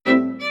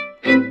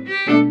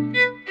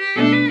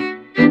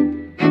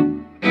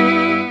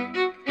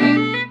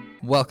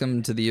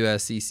Welcome to the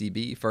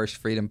USCCB First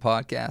Freedom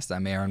Podcast.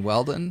 I'm Aaron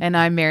Weldon. And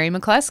I'm Mary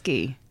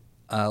McCluskey.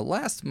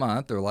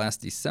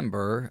 Last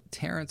December,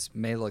 Terrence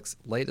Malick's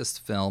latest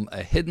film,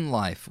 A Hidden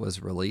Life,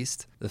 was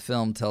released. The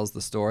film tells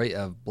the story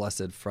of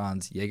Blessed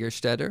Franz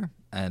Jägerstätter,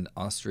 an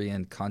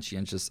Austrian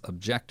conscientious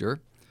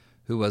objector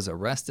who was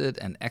arrested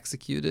and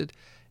executed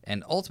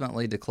and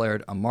ultimately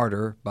declared a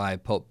martyr by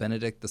Pope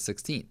Benedict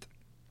XVI.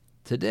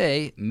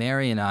 Today,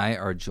 Mary and I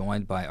are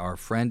joined by our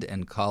friend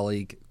and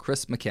colleague,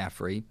 Chris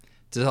McCaffrey,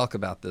 to talk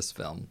about this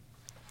film.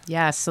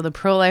 Yes, so the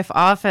Pro-Life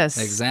Office.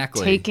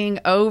 Exactly. Taking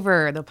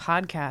over the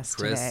podcast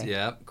Chris, today.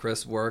 Yep.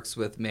 Chris works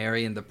with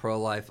Mary in the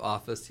Pro-Life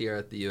Office here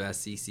at the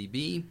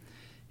USCCB.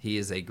 He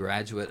is a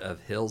graduate of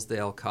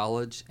Hillsdale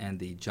College and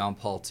the John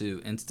Paul II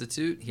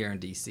Institute here in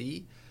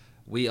D.C.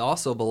 We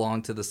also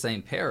belong to the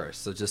same parish,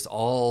 so just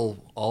all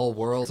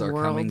worlds are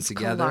coming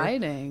together.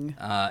 Colliding.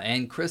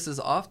 And Chris is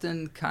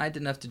often kind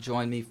enough to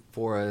join me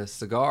for a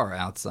cigar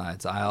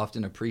outside, so I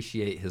often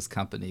appreciate his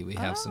company. We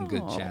have some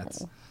good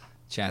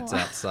chats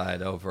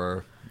outside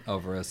over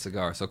a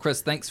cigar. So,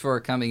 Chris, thanks for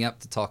coming up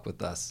to talk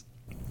with us.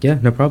 Yeah,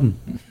 no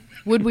problem.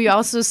 Would we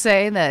also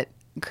say that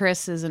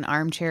Chris is an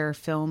armchair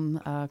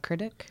film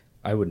critic?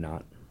 I would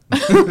not.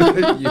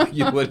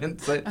 you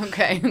wouldn't say?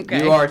 Okay.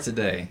 You are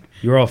today.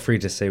 You're all free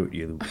to say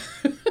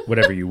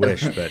whatever you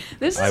wish, but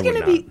This I is would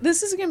going to not.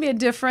 this is going to be a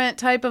different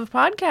type of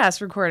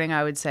podcast recording,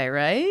 I would say,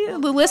 right?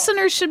 The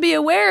listeners should be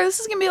aware. This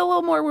is going to be a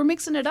little more. We're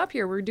mixing it up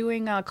here. We're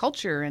doing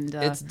culture and.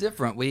 It's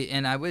different.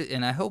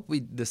 I hope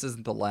this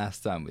isn't the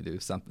last time we do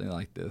something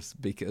like this,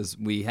 because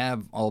we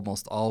have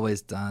almost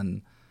always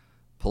done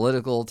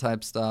political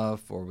type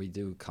stuff, or we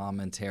do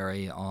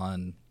commentary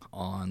on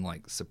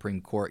like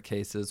Supreme Court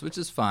cases, which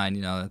is fine.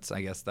 You know,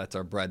 I guess that's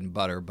our bread and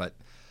butter. But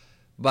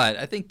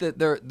I think that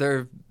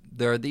there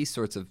are these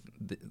sorts of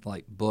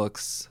like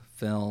books,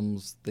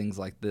 films, things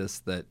like this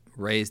that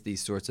raise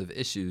these sorts of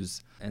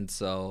issues, and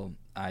so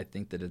I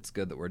think that it's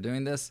good that we're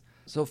doing this.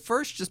 So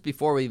first, just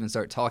before we even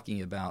start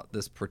talking about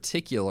this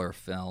particular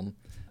film,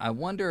 I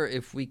wonder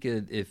if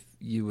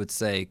you would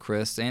say,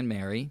 Chris and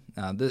Mary,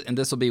 and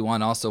this will be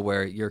one also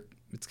where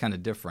it's kind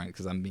of different,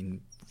 because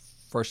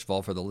first of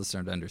all, for the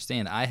listener to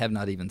understand, I have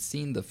not even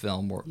seen the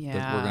film that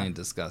we're going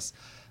to discuss,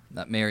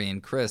 that Mary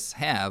and Chris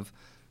have.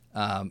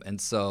 And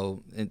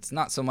so it's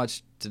not so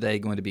much today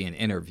going to be an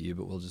interview,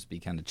 but we'll just be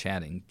kind of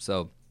chatting.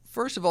 So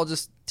first of all,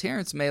 just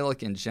Terrence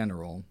Malick in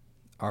general.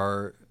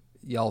 Are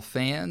y'all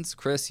fans?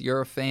 Chris,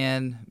 you're a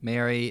fan.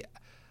 Mary,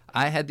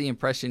 I had the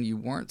impression you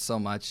weren't so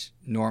much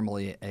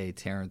normally a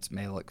Terrence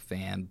Malick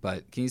fan,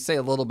 but can you say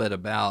a little bit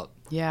about...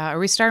 Yeah, are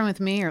we starting with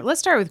me, or let's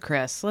start with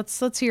Chris?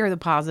 Let's hear the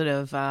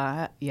positive.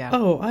 Yeah.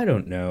 Oh, I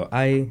don't know.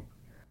 I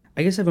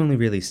guess I've only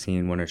really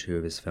seen one or two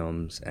of his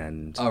films,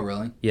 and Oh,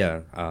 really?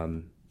 yeah,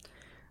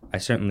 I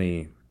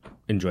certainly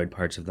enjoyed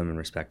parts of them and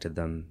respected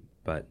them,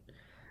 but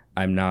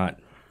I'm not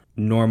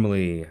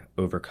normally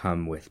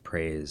overcome with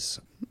praise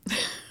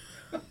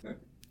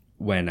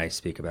when I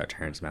speak about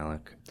Terrence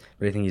Malick.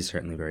 But I think he's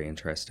certainly very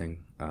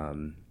interesting.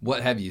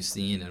 What have you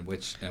seen, and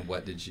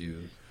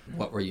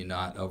what were you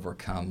not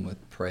overcome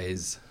with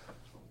praise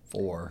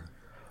for?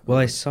 Well,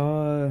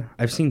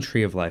 I've seen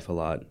Tree of Life a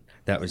lot.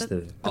 That was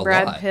the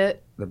Brad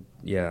Pitt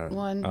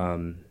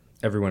one.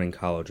 Everyone in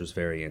college was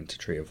very into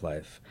Tree of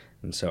Life,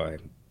 and so I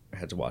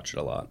had to watch it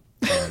a lot.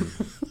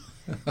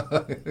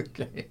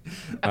 Okay.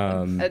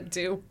 That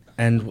too.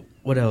 And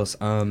what else?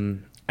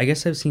 I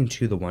guess I've seen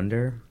To the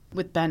Wonder.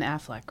 With Ben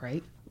Affleck,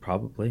 right?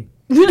 Probably.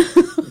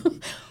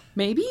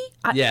 Maybe?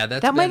 Yeah,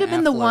 that's that might Ben have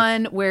been the Affleck.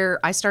 one where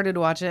I started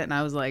to watch it and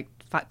I was like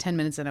 10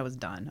 minutes in, I was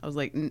done. I was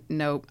like,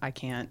 nope, I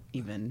can't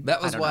even.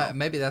 That was I don't why. know.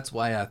 Maybe that's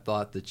why I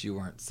thought that you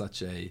weren't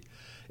such a.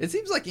 It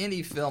seems like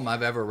any film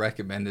I've ever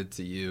recommended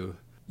to you,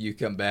 you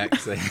come back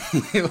saying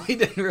we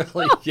didn't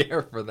really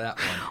care for that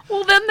one.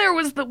 Well, then there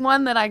was the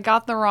one that I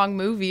got the wrong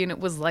movie and it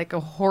was like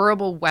a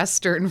horrible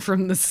Western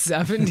from the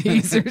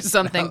 70s or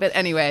something. But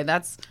anyway,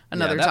 that's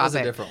another that topic. was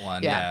a different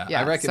one. Yeah.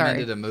 I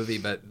recommended a movie,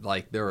 but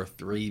like there were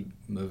 3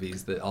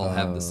 movies that all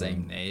have the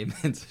same name,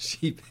 and so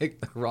she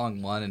picked the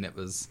wrong one, and it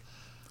was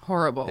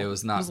horrible. It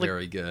was not like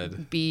very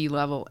good. B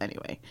level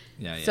anyway.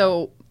 Yeah.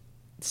 So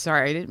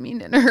sorry, I didn't mean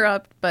to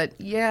interrupt, but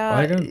yeah. Well,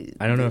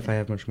 I don't know if I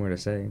have much more to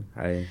say.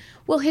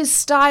 Well, his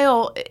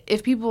style,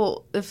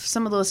 if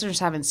some of the listeners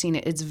haven't seen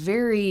it, it's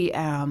very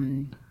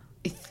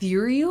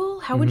ethereal.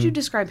 How would you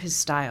describe his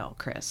style,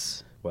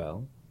 Chris?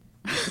 Well,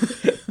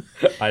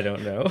 I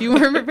don't know. You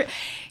remember?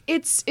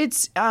 It's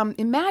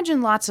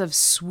imagine lots of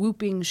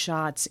swooping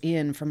shots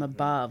in from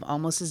above,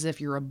 almost as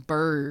if you're a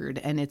bird,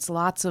 and it's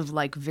lots of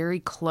like very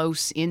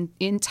close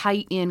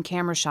tight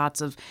camera shots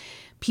of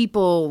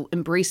people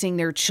embracing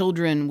their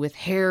children with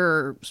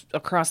hair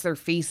across their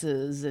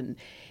faces, and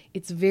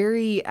it's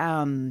very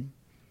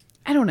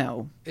I don't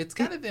know. It's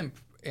kind of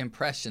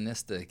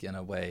impressionistic in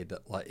a way,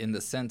 that like, in the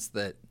sense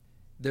that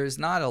there's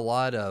not a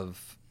lot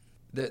of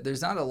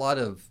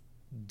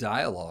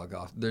dialogue.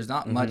 There's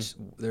not much.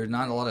 There's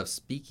not a lot of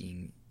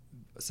speaking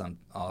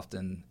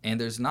often, and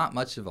there's not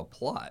much of a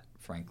plot,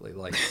 frankly.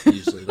 Like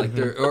usually, like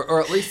there,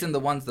 or at least in the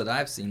ones that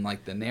I've seen,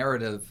 like the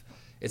narrative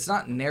it's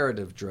not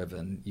narrative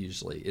driven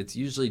usually. It's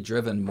usually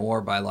driven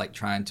more by like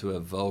trying to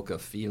evoke a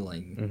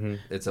feeling.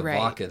 It's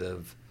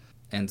evocative.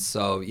 And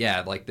so,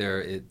 yeah, like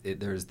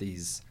there's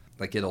these,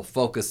 like it'll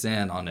focus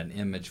in on an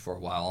image for a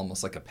while,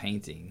 almost like a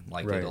painting.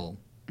 Like it'll,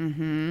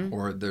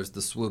 or there's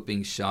the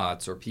swooping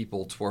shots or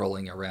people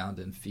twirling around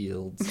in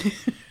fields.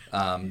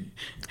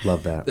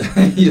 Love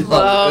that. You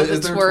Love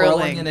is the there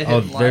twirling. in a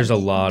Oh, hidden there's a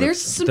life? lot.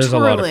 There's There's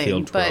twirling, a lot of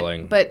field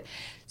twirling. but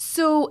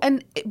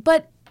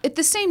at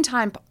the same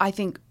time, I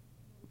think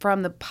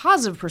from the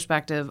positive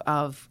perspective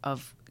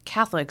of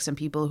Catholics and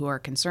people who are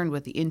concerned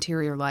with the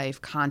interior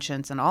life,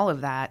 conscience, and all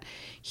of that,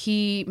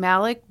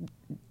 Malick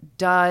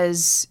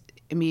does.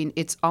 I mean,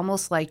 it's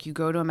almost like you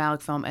go to a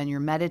Malick film and you're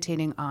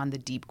meditating on the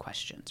deep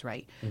questions,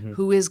 right?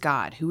 Who is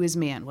God? Who is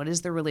man? What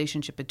is the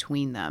relationship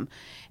between them?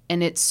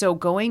 And it's so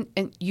going,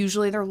 and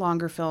usually they're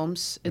longer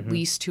films, at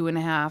least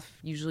 2.5,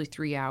 usually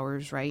 3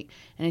 hours, right?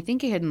 And I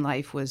think A Hidden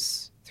Life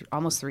was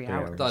almost 3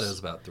 hours. I thought it was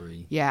about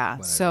 3.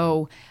 Yeah.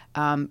 So,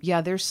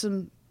 there's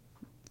some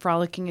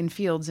frolicking in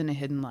fields in A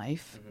Hidden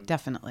Life,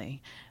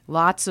 definitely.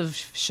 Lots of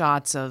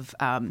shots of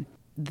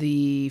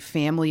the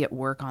family at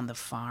work on the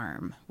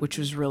farm, which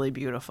was really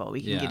beautiful.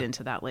 We can get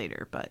into that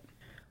later, but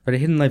A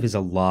Hidden Life is a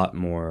lot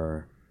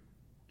more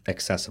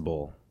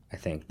accessible, I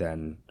think,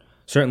 than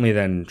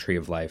Tree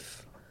of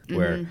Life,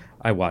 where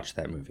I watched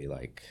that movie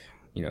like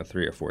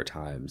 3 or 4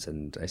 times,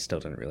 and I still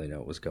didn't really know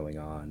what was going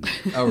on.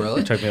 Oh,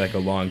 really? It took me like a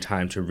long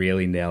time to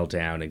really nail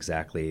down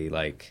exactly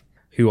like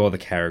who all the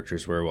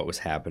characters were, what was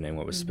happening,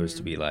 what was supposed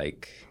to be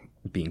like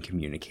being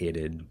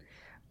communicated,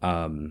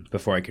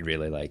 before I could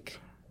really like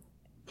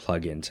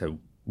plug into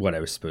what I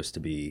was supposed to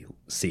be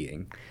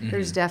seeing.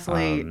 there's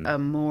definitely a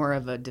more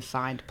of a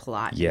defined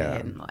plot in A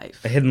Hidden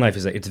Life. A Hidden Life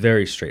is it's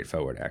very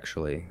straightforward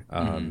actually,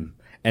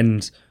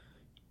 and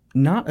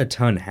not a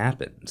ton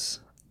happens.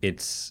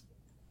 It's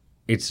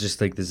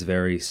just like this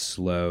very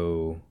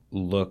slow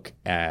look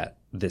at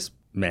this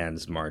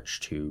man's march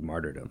to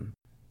martyrdom.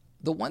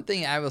 The one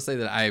thing I will say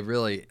that I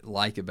really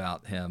like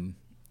about him,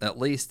 at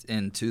least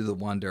in To the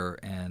Wonder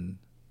and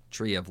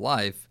Tree of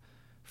Life,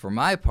 for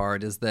my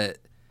part, is that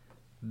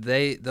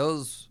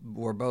those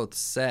were both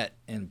set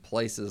in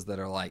places that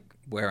are like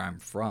where I'm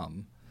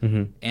from.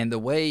 And the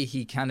way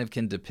he kind of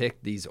can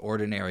depict these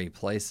ordinary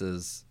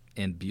places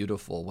in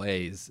beautiful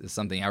ways is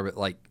something I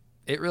like.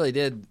 It really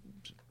did.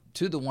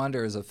 To the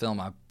Wonder is a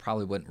film I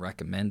probably wouldn't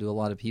recommend to a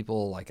lot of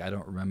people. Like I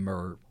don't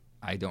remember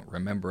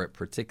it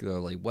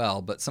particularly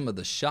well, but some of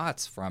the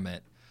shots from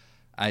it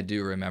I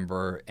do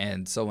remember.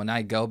 And so when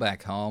I go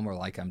back home, or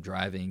like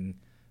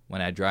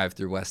when I drive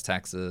through West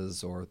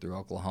Texas or through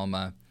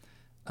Oklahoma,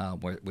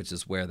 which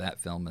is where that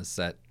film is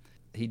set,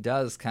 he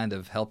does kind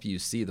of help you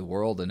see the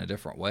world in a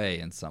different way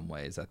in some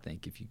ways, I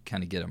think, if you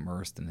kind of get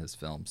immersed in his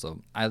film.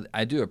 So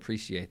I do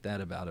appreciate that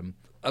about him.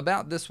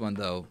 About this one,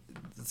 though,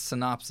 the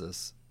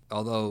synopsis,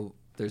 although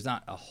there's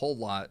not a whole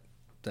lot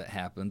that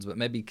happens, but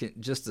maybe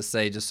just to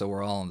say, just so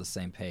we're all on the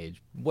same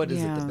page, what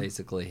is it that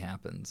basically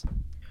happens?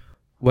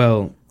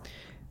 Well,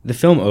 the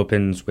film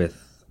opens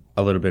with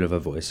a little bit of a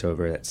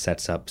voiceover that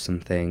sets up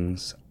some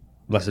things.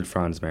 Blessed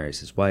Franz marries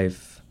his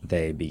wife.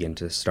 They begin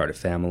to start a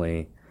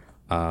family.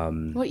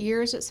 What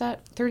year is it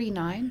set?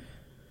 39?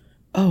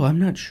 Oh, I'm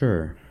not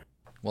sure.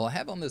 Well, I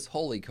have on this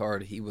holy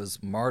card, he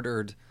was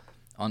martyred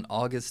on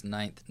August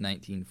 9th,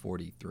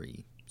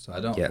 1943. So I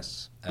don't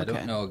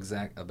know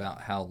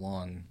about how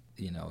long,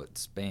 it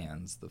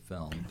spans the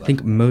film. But I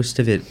think most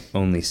of it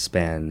only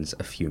spans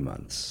a few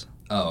months.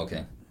 Oh,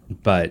 okay.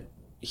 But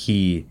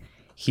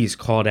he's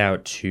called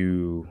out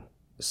to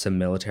some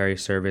military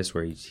service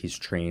where he's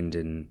trained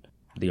in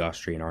the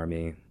Austrian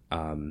army,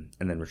 and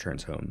then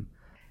returns home.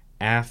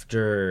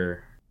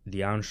 After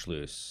the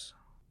Anschluss,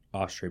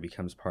 Austria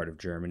becomes part of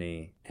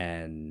Germany,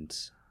 and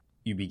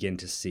you begin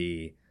to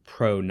see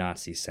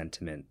pro-Nazi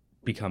sentiment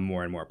become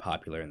more and more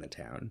popular in the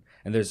town.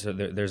 And there's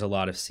a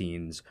lot of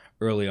scenes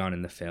early on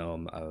in the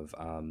film of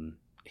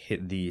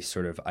the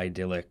sort of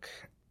idyllic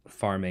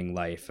farming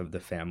life of the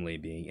family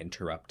being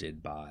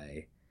interrupted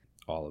by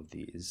all of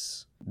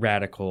these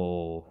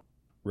radical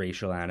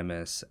racial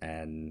animus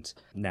and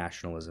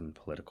nationalism,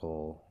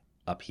 political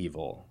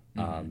upheaval,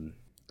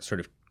 sort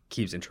of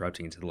keeps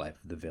interrupting into the life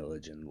of the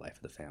village and the life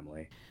of the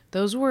family.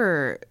 Those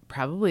were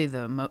probably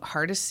the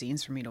hardest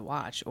scenes for me to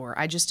watch, or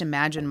I just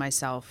imagine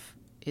myself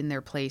in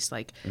their place.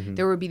 Like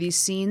there would be these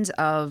scenes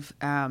of,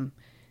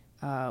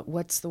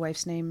 what's the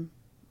wife's name?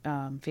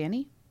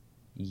 Fanny?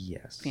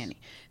 Yes.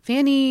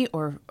 Fanny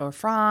or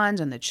Franz,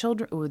 and the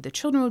children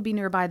would be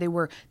nearby. They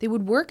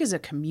would work as a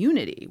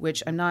community,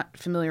 which I'm not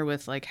familiar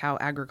with, like how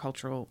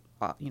agricultural,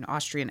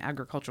 Austrian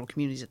agricultural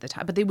communities at the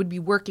time, but they would be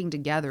working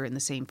together in the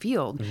same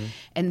field,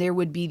 and there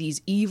would be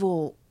these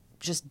evil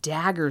just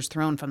daggers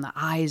thrown from the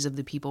eyes of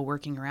the people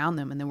working around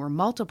them, and there were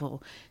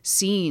multiple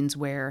scenes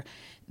where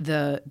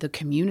the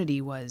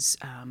community was,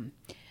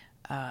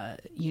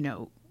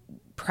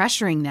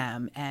 pressuring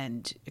them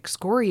and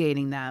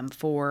excoriating them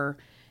for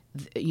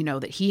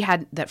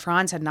that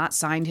Franz had not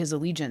signed his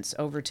allegiance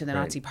over to the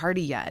Nazi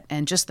Party yet,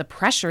 and just the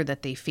pressure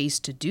that they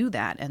faced to do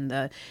that,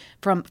 and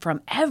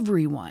from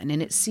everyone.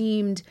 And it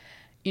seemed,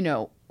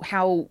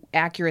 how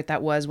accurate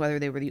that was, whether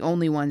they were the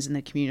only ones in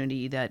the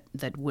community that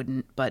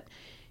wouldn't. But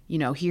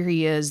here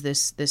he is,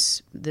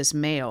 this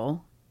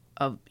male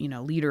of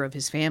leader of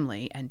his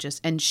family,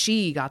 and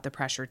she got the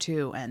pressure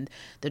too, and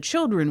the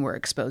children were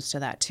exposed to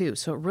that too.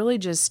 So it really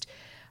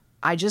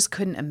I just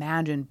couldn't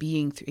imagine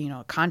being,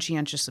 a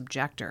conscientious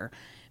objector,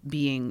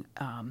 being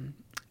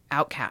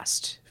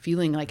outcast,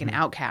 feeling like an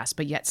outcast,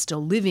 but yet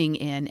still living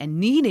in and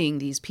needing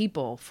these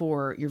people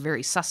for your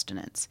very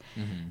sustenance,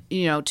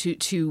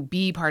 to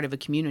be part of a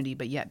community,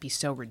 but yet be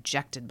so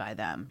rejected by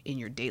them in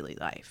your daily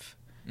life.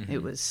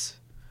 It was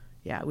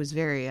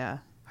very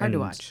hard to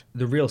watch.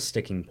 The real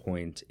sticking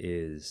point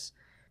is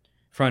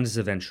Franz is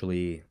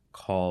eventually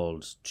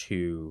called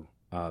to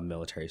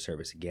military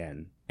service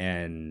again,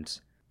 and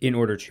in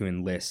order to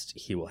enlist,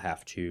 he will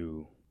have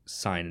to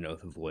sign an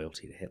oath of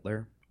loyalty to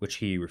Hitler, which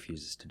he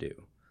refuses to do.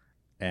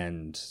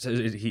 And so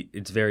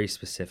it's very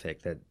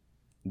specific that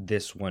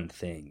this one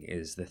thing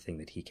is the thing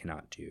that he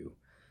cannot do.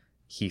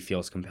 He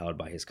feels compelled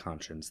by his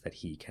conscience that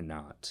he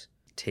cannot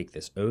take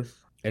this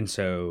oath. And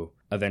so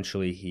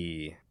eventually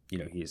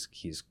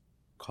he's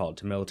called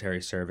to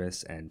military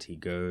service, and he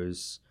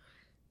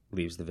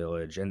leaves the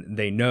village, and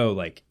they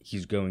know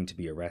he's going to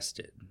be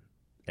arrested,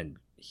 and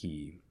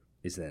he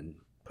is then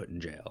put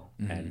in jail.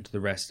 And the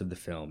rest of the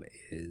film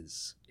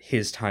is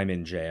his time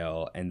in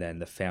jail, and then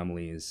the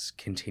family's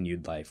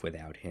continued life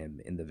without him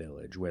in the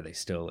village, where they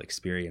still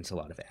experience a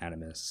lot of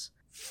animus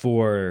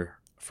for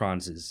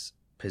Franz's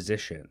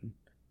position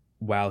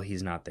while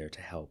he's not there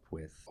to help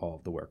with all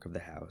of the work of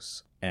the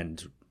house.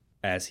 And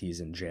as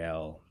he's in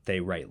jail, they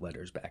write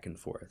letters back and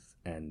forth,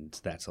 and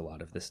that's a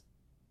lot of this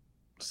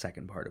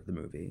second part of the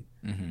movie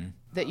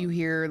that you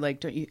hear.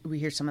 We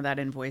hear some of that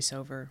in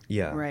voiceover.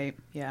 Yeah. Right.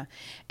 Yeah.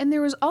 And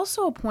there was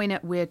also a point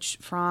at which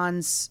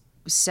Franz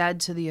said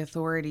to the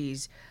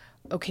authorities,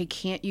 okay,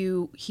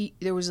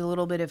 there was a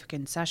little bit of a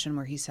concession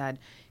where he said,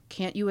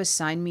 can't you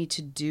assign me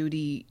to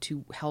duty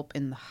to help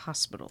in the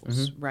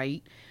hospitals?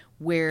 Right.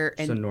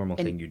 It's a normal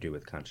thing you do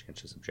with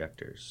conscientious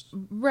objectors.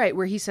 Right.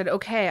 Where he said,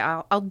 okay,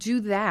 I'll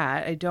do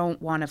that. I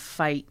don't want to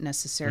fight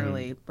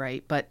necessarily.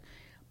 Right. But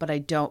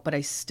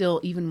I still,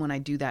 even when I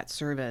do that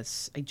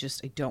service, I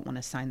don't want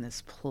to sign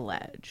this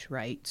pledge,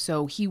 right?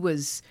 So he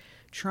was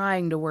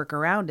trying to work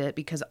around it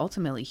because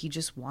ultimately he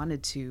just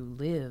wanted to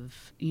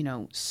live,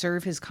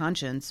 serve his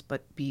conscience,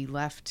 but be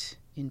left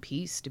in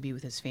peace to be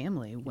with his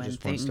family when he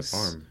just things wants to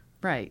farm.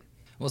 Right.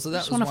 Well, so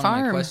that was one of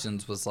my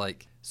questions was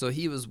so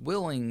he was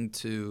willing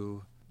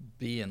to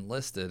be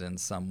enlisted in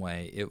some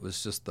way. It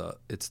was just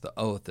it's the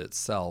oath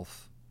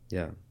itself.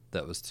 Yeah.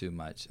 That was too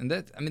much. And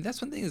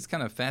that's one thing that's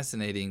kind of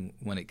fascinating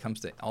when it comes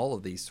to all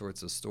of these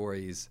sorts of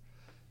stories,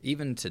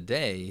 even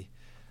today,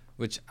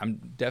 which I'm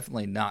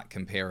definitely not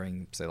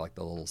comparing, say, like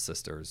the Little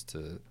Sisters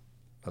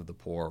of the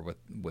Poor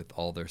with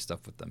all their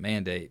stuff with the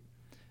mandate.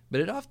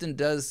 But it often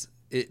does,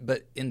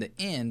 but in the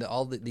end,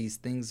 all these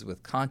things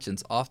with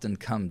conscience often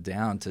come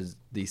down to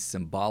these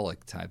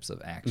symbolic types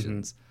of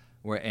actions.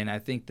 And I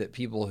think that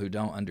people who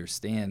don't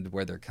understand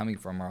where they're coming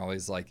from are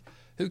always like,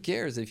 who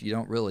cares if you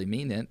don't really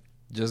mean it?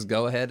 Just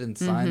go ahead and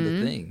sign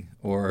the thing,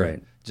 or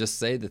just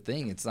say the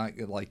thing. It's not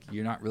like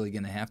you're not really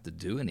going to have to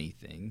do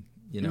anything.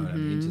 You know what I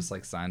mean? Just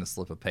sign a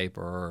slip of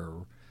paper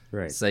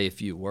or say a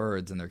few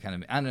words, and they're kind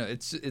of. I don't know.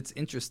 It's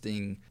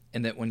interesting,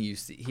 in that when you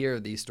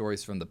hear these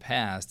stories from the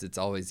past, it's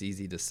always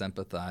easy to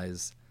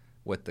sympathize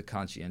with the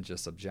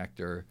conscientious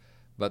objector,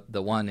 but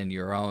the one in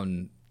your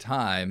own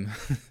time,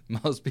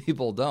 most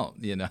people don't.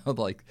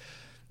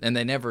 And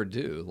they never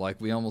do.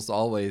 We almost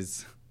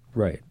always.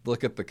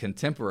 Look at the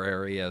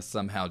contemporary as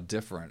somehow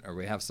different, or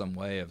we have some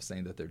way of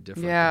saying that they're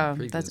different. Yeah, than the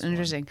previous that's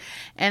interesting.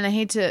 And I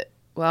hate to.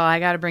 Well, I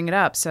got to bring it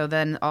up. So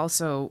then,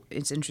 also,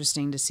 it's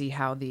interesting to see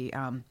how the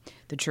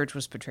church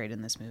was portrayed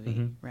in this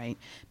movie, right?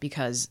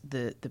 Because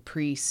the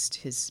priest,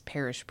 his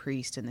parish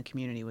priest in the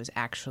community, was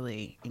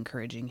actually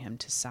encouraging him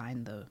to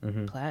sign the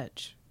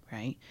pledge,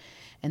 right?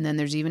 And then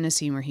there's even a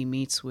scene where he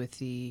meets with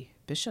the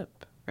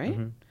bishop, right?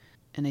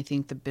 And I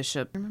think the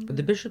bishop. But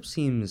the bishop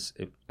seems,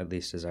 at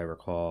least as I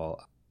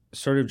recall,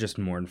 sort of just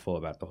mournful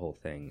about the whole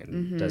thing,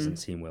 and doesn't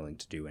seem willing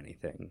to do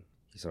anything.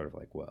 He's sort of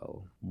like,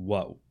 well,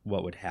 what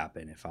would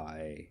happen if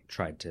I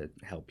tried to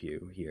help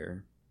you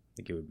here?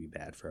 It would be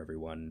bad for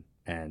everyone.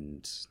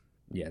 And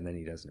then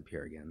he doesn't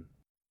appear again.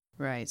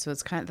 Right. So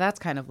that's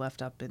kind of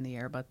left up in the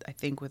air. But I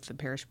think with the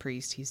parish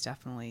priest, he's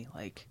definitely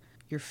like,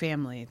 your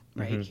family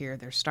right here,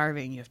 they're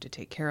starving. You have to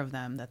take care of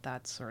them.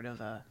 That's sort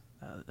of a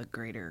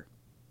greater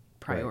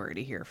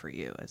priority here for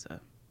you as a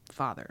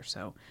father.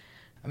 So.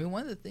 I mean,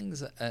 one of the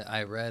things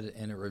I read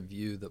in a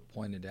review that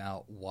pointed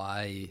out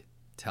why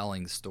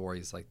telling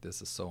stories like this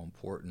is so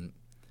important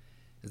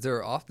is there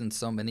are often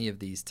so many of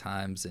these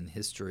times in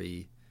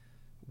history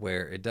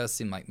where it does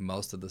seem like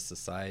most of the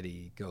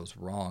society goes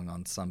wrong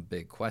on some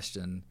big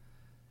question,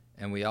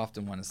 and we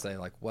often want to say,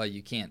 well,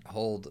 you can't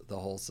hold the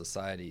whole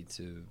society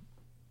to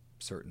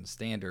certain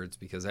standards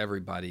because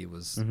everybody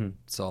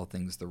saw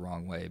things the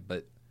wrong way.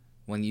 But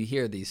when you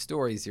hear these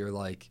stories, you're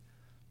like,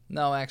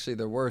 no, actually,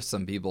 there were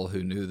some people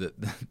who knew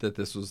that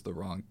this was the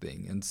wrong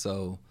thing. And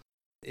so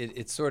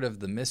it's sort of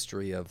the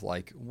mystery of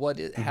like,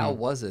 how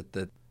was it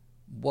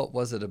what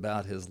was it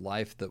about his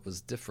life that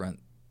was different,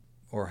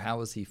 or how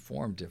was he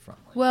formed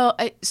differently? Well,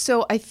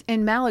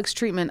 in Malick's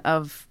treatment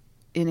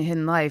in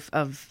Hidden Life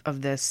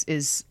of this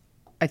is,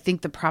 I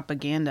think the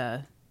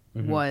propaganda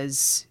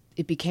was,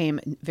 it became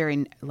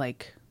very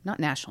like, not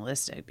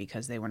nationalistic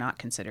because they were not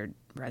considered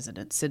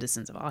resident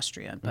citizens of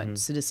Austria, but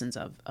citizens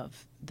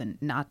of the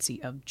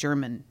Nazi, of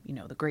German,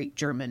 the great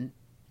German,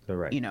 the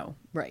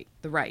Reich.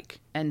 The Reich.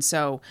 And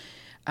so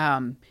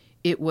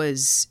it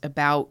was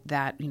about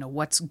that,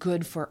 what's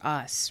good for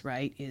us,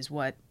 right, is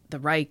what the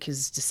Reich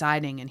is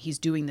deciding, and he's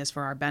doing this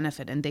for our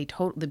benefit. And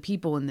the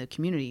people in the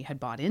community had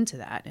bought into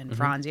that. And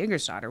Franz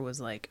Jägerstätter was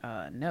like,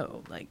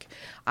 no, like,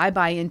 I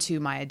buy into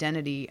my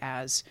identity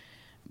as,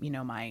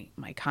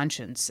 my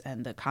conscience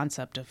and the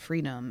concept of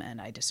freedom, and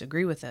I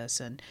disagree with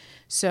this. And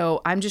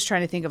so I'm just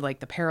trying to think of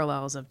like the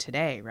parallels of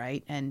today,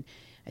 right? And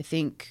I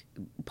think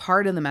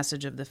part of the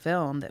message of the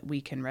film that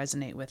we can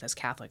resonate with as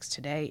Catholics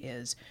today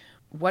is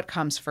what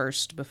comes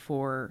first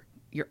before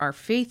our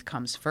faith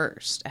comes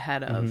first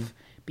ahead of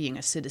being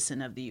a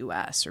citizen of the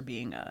U.S. or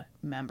being a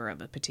member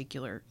of a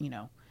particular,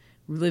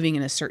 living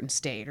in a certain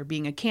state, or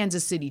being a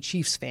Kansas City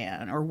Chiefs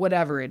fan, or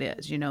whatever it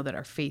is, that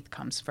our faith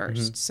comes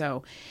first.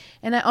 So,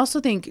 and I also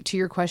think, to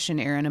your question,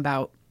 Aaron,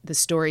 about the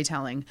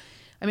storytelling,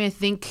 I mean, I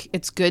think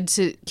it's good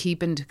to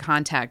keep into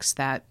context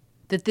that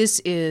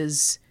this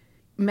is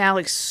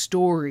Malick's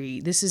story.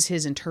 This is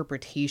his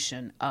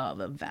interpretation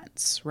of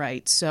events,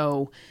 right?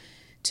 So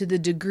to the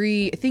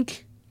degree, I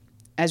think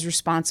as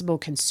responsible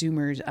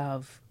consumers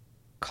of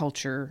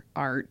culture,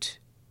 art,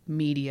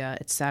 media,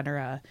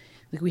 etc.,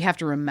 like, we have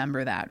to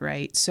remember that,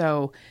 right?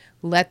 So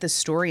let the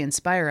story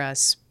inspire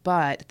us,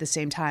 but at the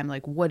same time,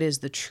 like, what is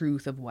the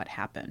truth of what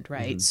happened,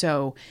 right?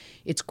 So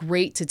it's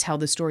great to tell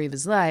the story of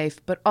his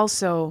life, but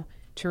also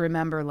to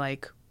remember,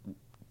 like,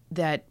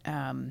 that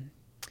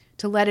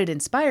to let it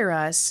inspire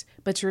us,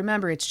 but to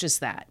remember it's just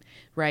that,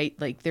 right?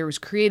 Like, there was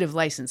creative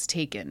license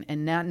taken,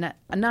 and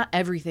not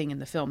everything in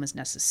the film is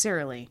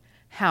necessarily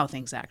how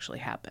things actually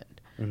happened.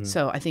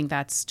 So I think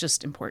that's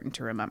just important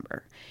to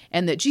remember.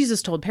 And that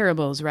Jesus told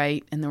parables,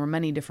 right? And there were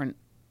many different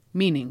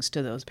meanings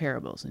to those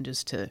parables, and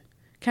just to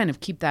kind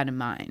of keep that in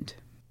mind.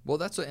 Well,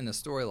 that's what, in a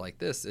story like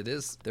this,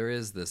 there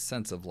is this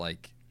sense of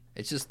like,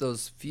 it's just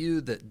those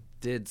few that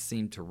did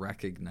seem to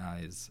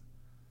recognize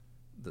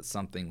that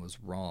something was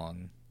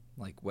wrong,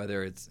 like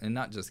whether it's, and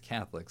not just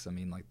Catholics, I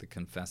mean like the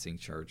confessing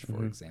church,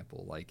 for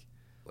example, like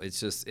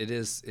it's just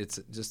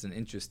an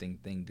interesting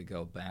thing to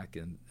go back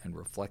and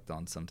reflect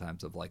on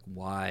sometimes, of like,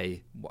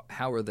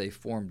 how are they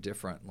formed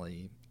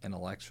differently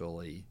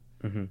intellectually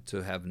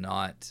to have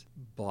not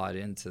bought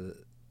into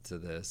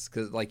this?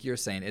 Because like you're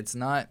saying, it's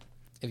not,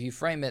 if you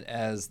frame it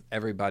as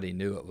everybody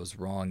knew it was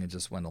wrong and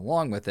just went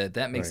along with it,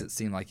 that makes it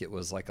seem like it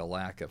was like a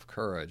lack of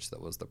courage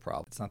that was the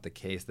problem. It's not the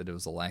case that it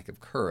was a lack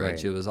of courage.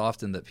 Right. It was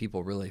often that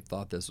people really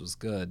thought this was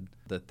good,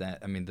 that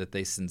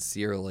they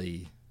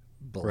sincerely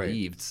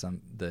believed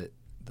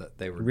that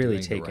they were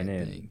really doing taken the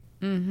right in.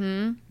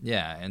 thing.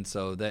 Yeah, and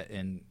so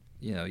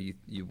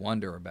you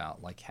wonder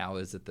about, like, how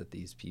is it that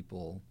these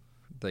people,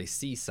 they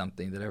see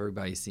something that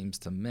everybody seems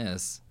to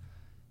miss,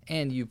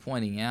 and you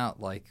pointing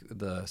out like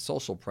the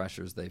social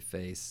pressures they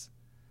face.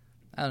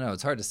 I don't know.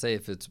 It's hard to say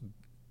if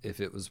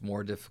it was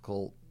more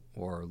difficult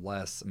or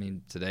less. I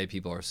mean, today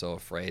people are so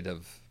afraid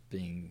of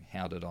being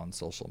hounded on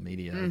social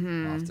media,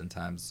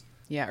 oftentimes.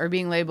 Yeah, or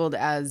being labeled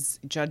as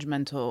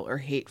judgmental or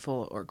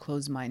hateful or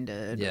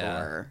closed-minded,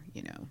 or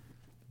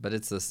But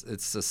it's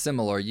a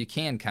similar. You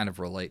can kind of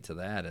relate to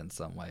that in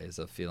some ways,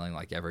 of feeling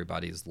like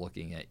everybody's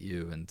looking at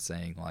you and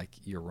saying like,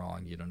 you're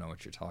wrong, you don't know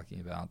what you're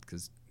talking about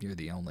because you're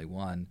the only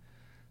one.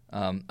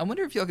 I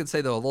wonder if y'all could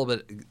say, though, a little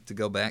bit, to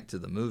go back to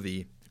the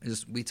movie.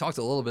 We talked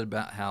a little bit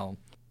about how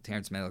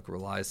Terrence Malick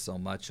relies so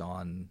much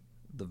on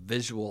the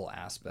visual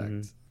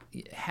aspect.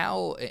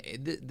 How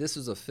this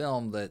is a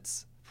film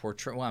that's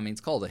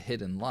it's called A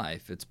Hidden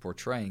Life. It's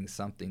portraying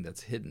something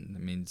that's hidden.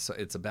 I mean, so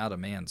it's about a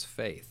man's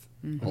faith,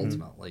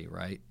 ultimately,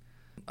 right?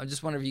 I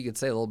just wonder if you could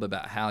say a little bit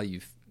about how you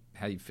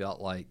felt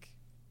like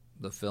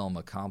the film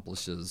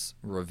accomplishes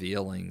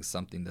revealing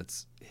something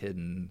that's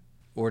hidden,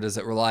 or does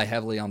it rely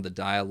heavily on the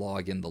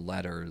dialogue in the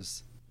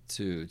letters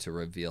to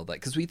reveal that?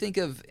 Because we think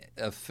of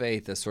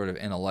faith as sort of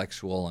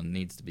intellectual and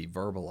needs to be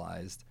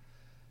verbalized.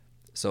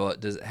 So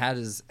how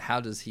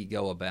does he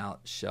go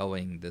about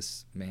showing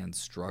this man's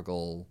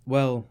struggle?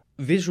 Well,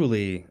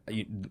 visually,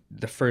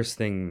 the first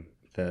thing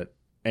that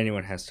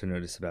anyone has to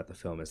notice about the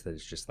film is that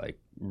it's just like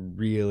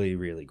really,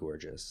 really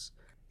gorgeous.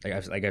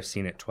 I've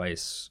seen it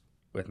twice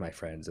with my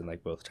friends, and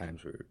like both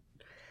times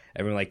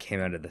everyone like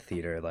came out of the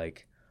theater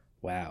like,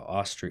 wow,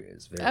 Austria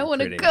is very I want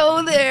to pretty.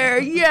 go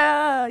there.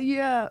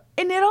 Yeah.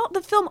 And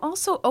the film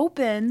also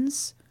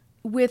opens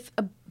with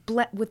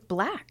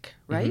black,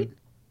 right?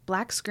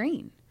 Black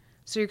screen.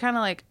 So you're kind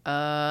of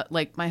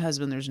like my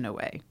husband, there's no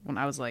way. When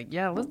I was like,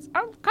 yeah,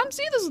 I'll come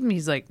see this with me.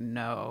 He's like,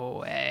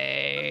 no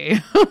way.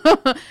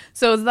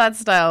 So it's that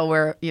style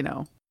where,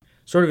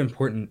 Sort of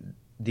important.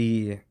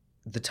 The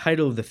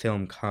title of the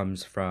film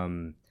comes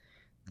from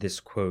this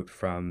quote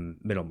from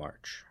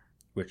Middlemarch,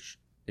 which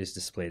is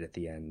displayed at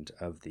the end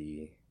of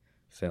the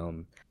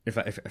film.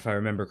 If I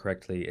remember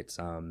correctly, it's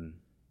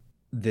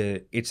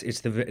the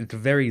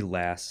very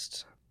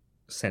last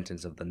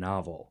sentence of the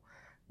novel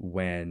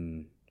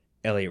when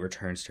Eliot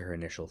returns to her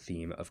initial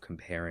theme of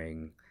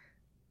comparing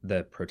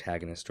the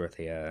protagonist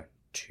Dorothea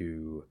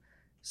to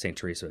Saint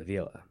Teresa of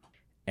Avila,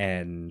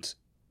 and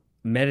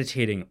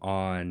meditating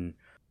on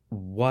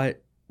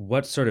what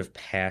sort of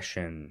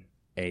passion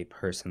a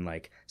person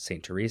like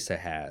Saint Teresa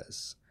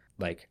has,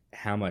 like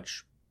how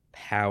much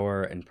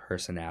power and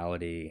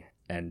personality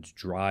and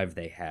drive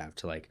they have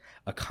to like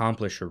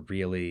accomplish a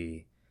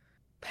really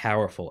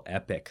powerful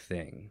epic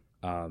thing,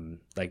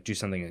 like do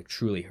something like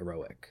truly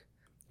heroic.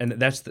 And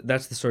that's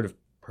the sort of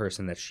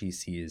person that she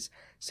sees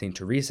Saint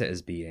Teresa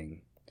as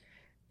being.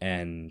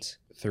 And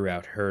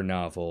throughout her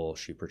novel,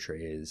 she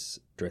portrays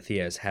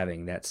Dorothea as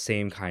having that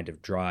same kind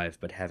of drive,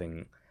 but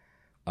having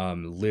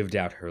lived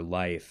out her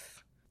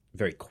life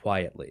very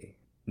quietly,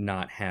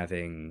 not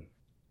having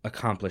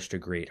accomplished a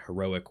great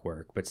heroic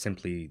work, but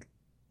simply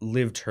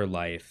lived her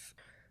life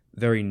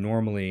very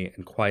normally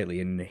and quietly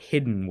in a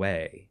hidden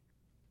way.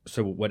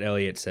 So what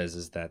Eliot says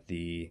is that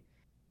the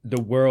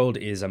world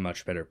is a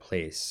much better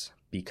place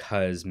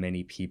because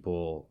many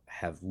people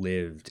have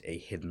lived a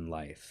hidden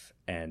life,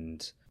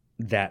 and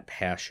that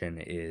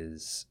passion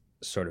is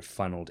sort of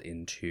funneled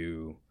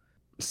into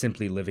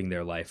simply living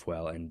their life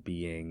well and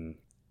being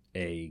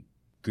a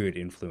good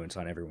influence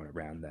on everyone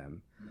around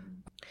them.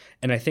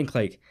 And I think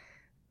like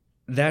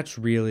that's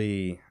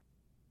really,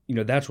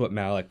 that's what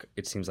Malick,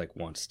 it seems like,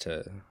 wants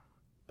to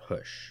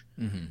push.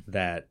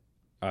 That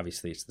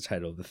obviously it's the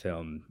title of the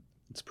film.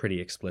 It's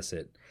pretty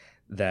explicit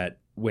that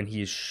when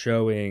he's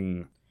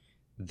showing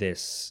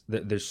this,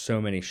 there's so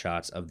many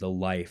shots of the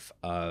life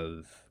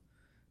of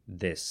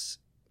this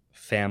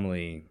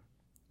family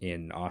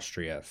in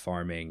Austria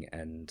farming,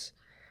 and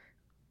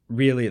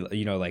really,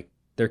 like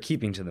they're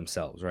keeping to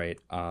themselves, right?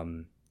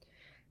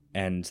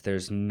 And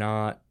there's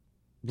not,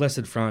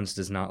 Blessed Franz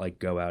does not like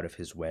go out of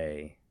his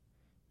way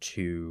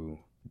to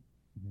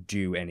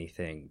do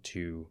anything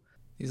to.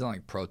 He's not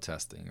like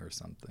protesting or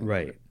something.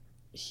 Right.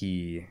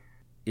 He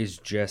is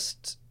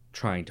just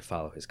trying to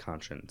follow his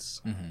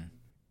conscience.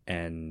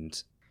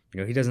 And,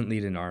 he doesn't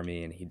lead an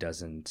army, and he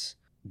doesn't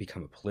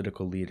become a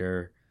political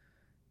leader.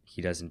 He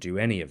doesn't do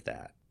any of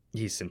that.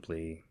 He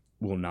simply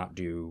will not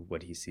do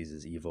what he sees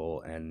as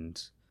evil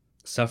and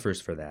suffers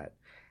for that.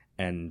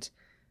 And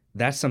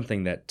that's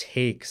something that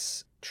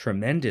takes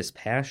tremendous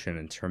passion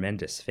and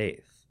tremendous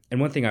faith.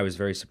 And one thing I was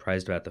very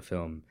surprised about the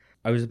film,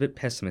 I was a bit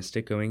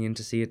pessimistic going in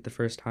to see it the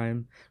first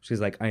time.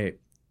 Because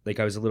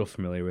I was a little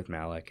familiar with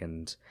Malick,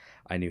 and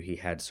I knew he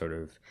had sort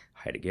of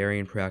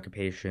Heideggerian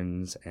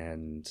preoccupations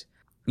and,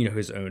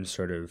 his own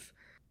sort of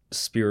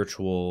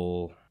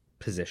spiritual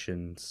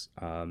positions.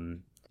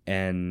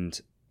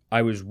 And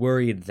I was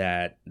worried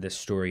that the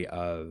story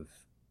of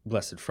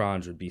Blessed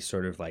Franz would be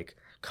sort of like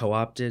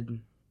co-opted,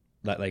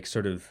 like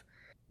sort of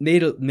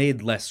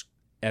made less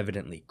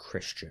evidently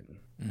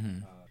Christian,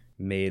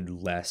 made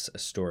less a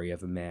story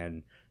of a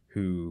man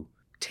who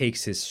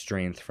takes his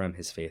strength from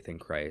his faith in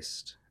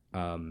Christ,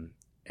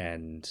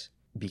 and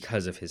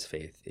because of his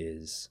faith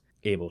is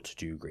able to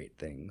do great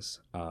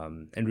things.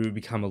 And we would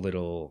become a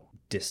little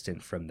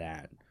distant from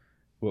that,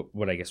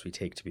 what I guess we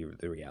take to be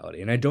the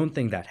reality. And I don't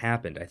think that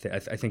happened. I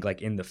think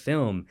like in the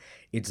film,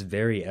 it's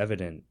very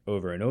evident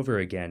over and over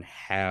again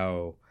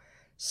how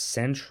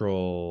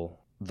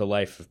central the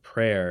life of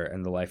prayer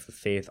and the life of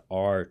faith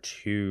are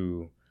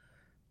to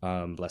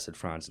Blessed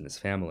Franz and his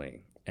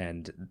family.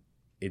 And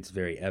it's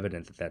very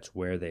evident that that's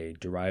where they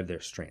derive their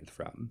strength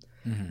from,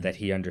 that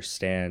he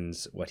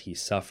understands what he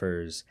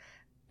suffers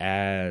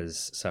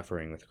as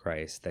suffering with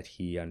Christ, that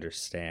he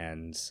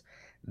understands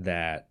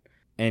that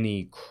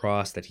any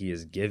cross that he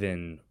is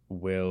given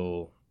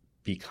will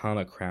become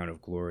a crown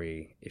of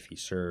glory if he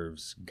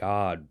serves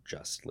God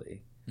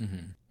justly.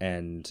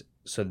 And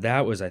so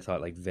that was, I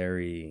thought, like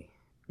very,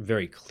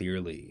 very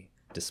clearly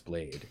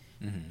displayed.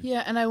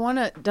 Yeah, and I want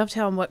to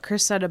dovetail on what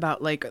Chris said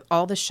about like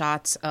all the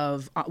shots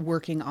of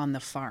working on the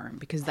farm,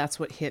 because that's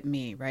what hit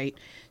me, right?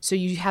 So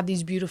you have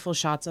these beautiful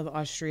shots of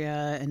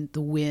Austria and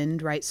the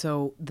wind, right?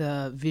 So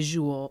the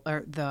visual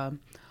or the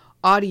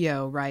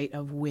audio, right,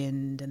 of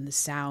wind and the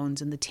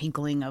sounds and the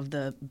tinkling of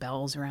the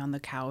bells around the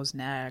cows'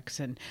 necks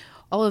and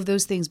all of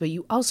those things. But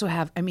you also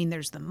have,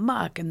 there's the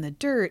muck and the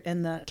dirt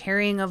and the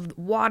carrying of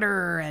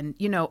water and,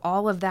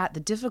 all of that, the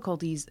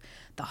difficulties,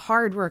 the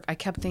hard work. I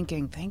kept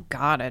thinking, thank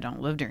God I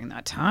don't live during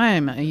that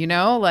time,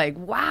 like,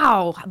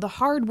 wow, the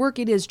hard work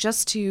it is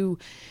just to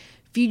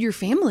feed your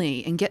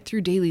family and get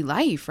through daily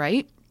life,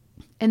 right?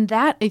 And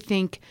that, I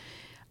think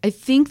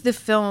the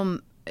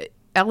film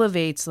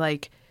elevates,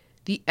 like,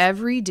 the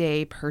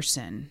everyday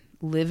person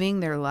living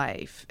their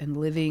life and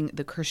living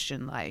the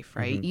Christian life,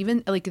 right?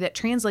 Even like that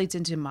translates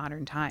into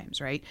modern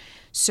times, right?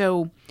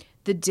 So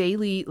the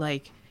daily,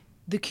 like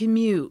the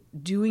commute,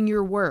 doing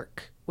your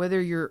work, whether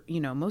you're,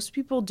 most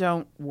people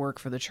don't work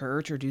for the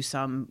church or do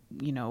some,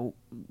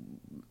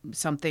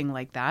 something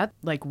like that,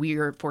 like we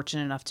are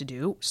fortunate enough to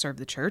do, serve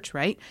the church,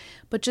 right?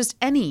 But just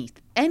any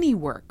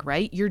work,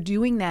 right? You're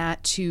doing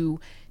that to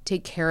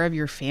take care of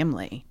your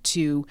family,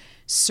 to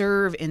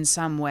serve in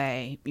some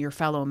way your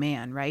fellow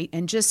man, right?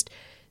 And just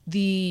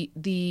the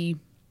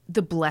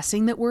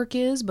blessing that work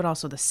is, but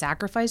also the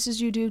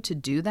sacrifices you do to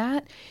do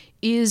that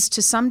is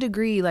to some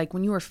degree, like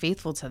when you are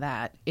faithful to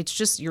that, it's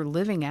just you're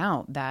living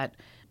out that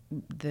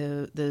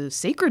the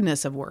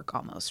sacredness of work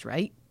almost,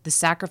 right? The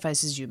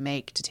sacrifices you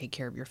make to take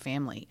care of your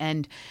family.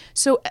 And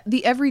so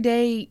the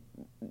everyday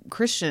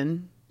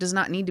Christian does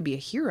not need to be a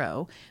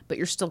hero, but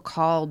you're still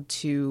called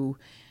to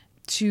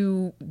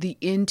the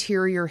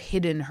interior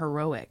hidden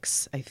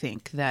heroics, I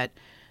think, that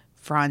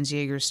Franz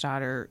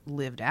Jägerstätter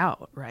lived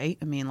out, right?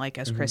 I mean, like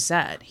as Chris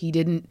said, he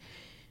didn't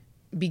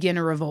begin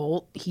a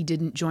revolt. He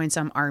didn't join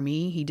some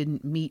army. He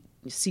didn't meet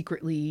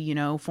secretly,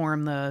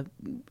 form the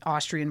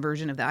Austrian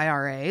version of the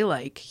IRA.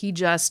 Like he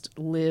just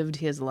lived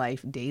his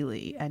life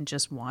daily and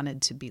just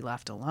wanted to be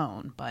left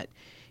alone. But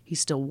he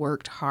still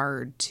worked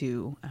hard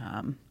to,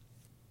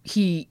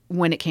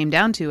 when it came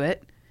down to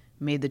it,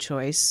 made the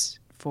choice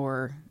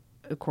for,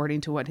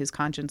 according to what his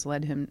conscience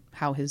led him,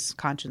 how his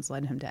conscience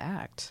led him to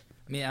act.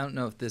 I mean, I don't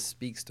know if this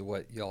speaks to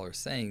what y'all are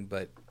saying,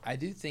 but I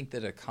do think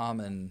that a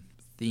common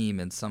theme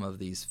in some of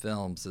these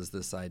films is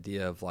this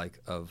idea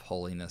of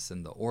holiness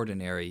in the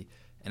ordinary,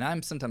 and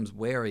I'm sometimes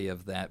wary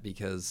of that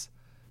because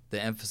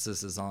the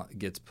emphasis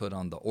gets put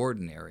on the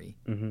ordinary,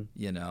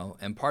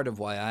 and part of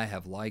why I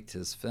have liked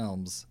his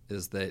films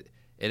is that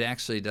it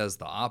actually does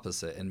the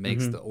opposite and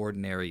makes the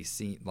ordinary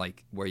seem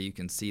like where you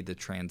can see the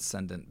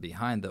transcendent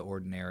behind the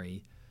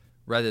ordinary,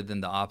 rather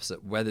than the opposite,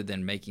 rather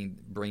than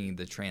bringing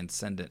the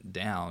transcendent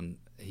down.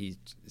 He,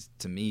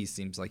 to me,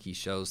 seems like he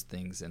shows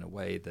things in a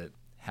way that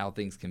how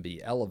things can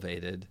be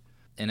elevated.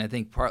 And I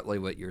think partly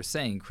what you're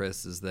saying,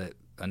 Chris, is that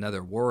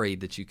another worry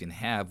that you can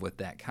have with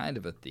that kind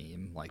of a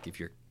theme, like if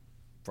you're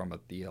from a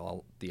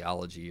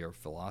theology or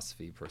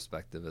philosophy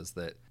perspective, is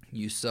that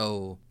you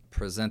so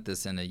present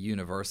this in a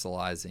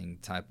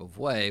universalizing type of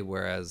way,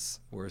 whereas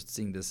we're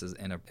seeing this as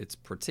it's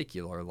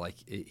particular. Like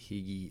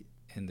he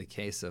in the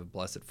case of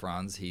Blessed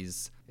Franz,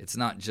 it's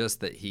not just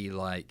that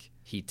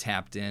he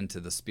tapped into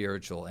the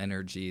spiritual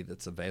energy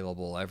that's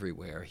available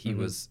everywhere. He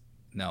was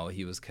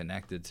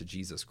connected to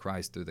Jesus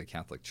Christ through the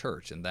Catholic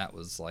Church, and that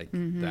was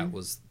that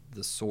was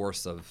the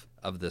source of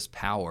this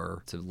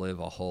power to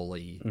live a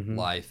holy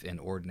life in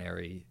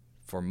ordinary,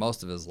 for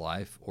most of his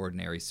life,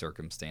 ordinary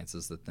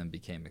circumstances that then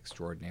became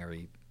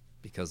extraordinary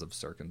because of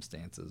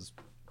circumstances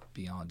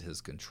beyond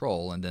his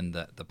control. And then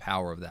the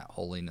power of that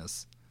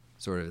holiness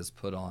sort of is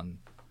put on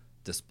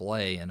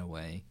display in a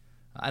way.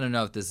 I don't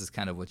know if this is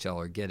kind of what y'all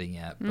are getting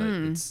at, but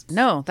it's...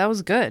 No, that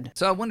was good.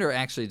 So I wonder,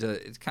 actually, to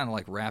kind of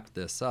like wrap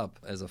this up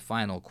as a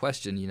final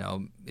question,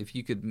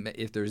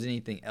 if there's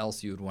anything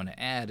else you would want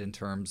to add in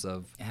terms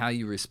of how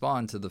you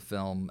respond to the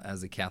film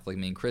as a Catholic.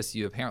 I mean, Chris,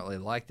 you apparently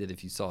liked it.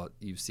 If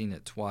you've seen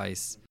it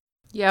twice.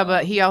 Yeah,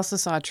 but he also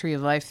saw Tree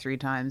of Life 3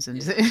 times. And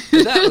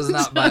But that was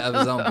not of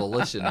his own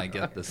volition, I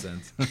get the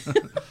sense.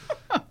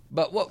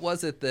 But what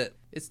was it that...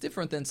 It's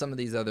different than some of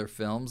these other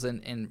films,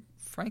 and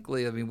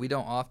frankly, I mean, we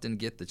don't often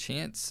get the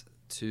chance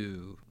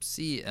to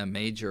see a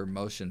major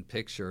motion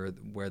picture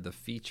where the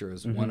feature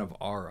is one of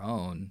our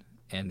own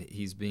and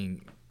he's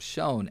being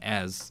shown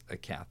as a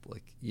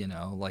Catholic,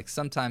 Like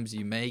sometimes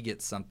you may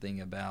get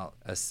something about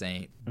a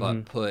saint,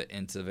 but put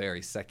into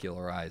very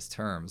secularized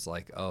terms,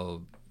 like,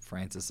 oh,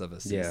 Francis of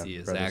Assisi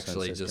is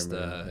actually just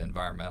an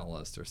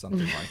environmentalist or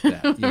something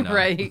like that,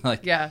 Right.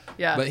 Yeah.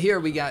 But here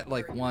we got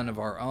like one of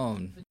our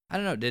own. I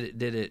don't know.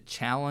 Did it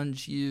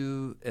challenge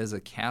you as a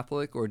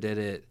Catholic, or did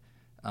it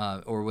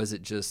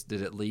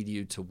lead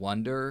you to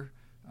wonder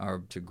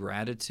or to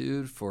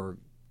gratitude for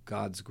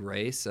God's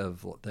grace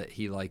of that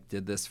He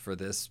did this for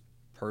this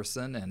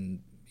person, and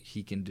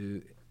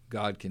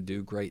God can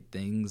do great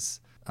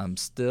things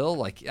still?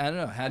 Like, I don't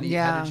know. How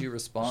did you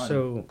respond?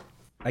 So,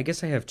 I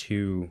guess I have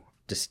two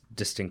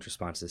distinct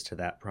responses to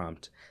that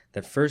prompt.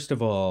 That first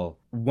of all,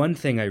 one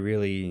thing I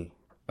really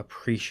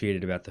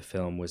appreciated about the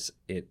film was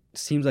it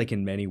seems like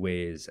in many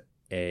ways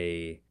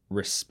a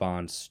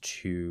response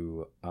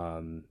to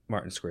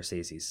Martin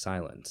Scorsese's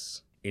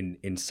Silence.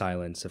 In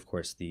Silence, of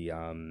course, the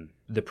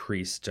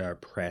priests are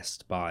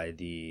pressed by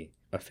the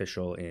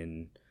official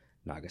in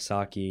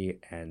Nagasaki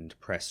and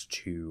pressed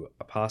to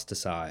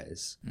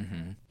apostatize,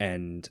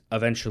 and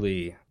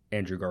eventually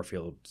Andrew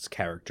Garfield's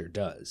character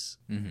does.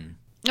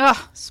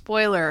 Oh,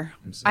 spoiler.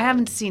 I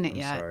haven't seen it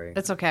yet. Sorry.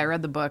 That's okay. I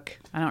read the book.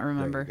 I don't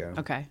remember.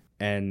 Okay.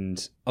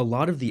 And a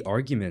lot of the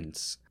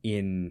arguments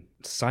in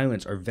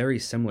Silence are very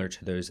similar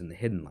to those in The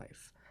Hidden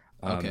Life.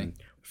 Okay.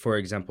 For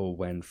example,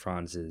 when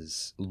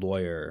Franz's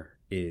lawyer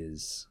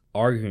is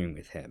arguing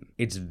with him,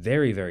 it's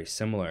very, very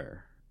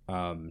similar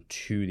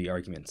to the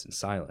arguments in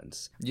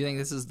silence. You think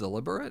this is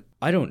deliberate?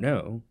 I don't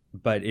know,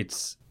 but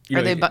it's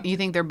Are they? You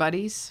think they're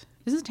buddies?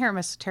 Isn't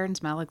Terrence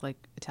Malick like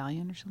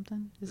Italian or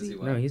something? Is he?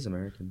 No, he's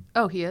American.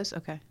 Oh, he is.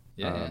 Okay.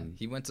 Yeah,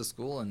 he went to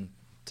school in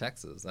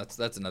Texas.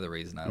 That's another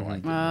reason I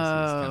like him.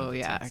 Oh,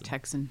 yeah,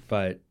 Texan.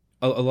 But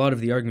a lot of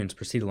the arguments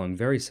proceed along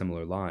very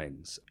similar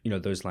lines.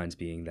 Those lines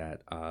being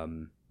that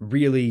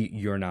really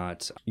you're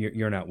not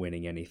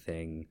winning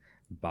anything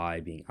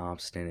by being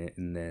obstinate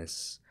in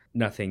this.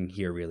 Nothing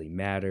here really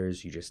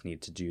matters. You just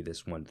need to do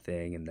this one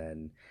thing, and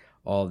then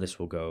all of this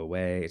will go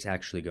away. It's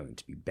actually going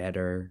to be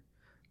better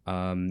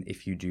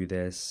if you do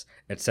this,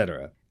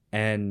 etc.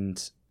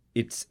 And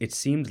it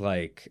seemed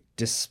like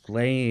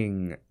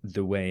displaying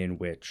the way in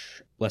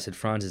which Blessed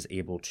Franz is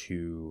able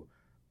to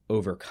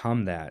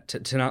overcome that,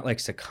 to not like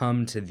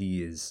succumb to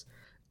these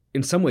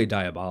in some way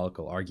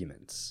diabolical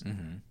arguments.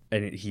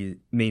 And he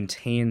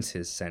maintains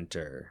his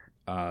center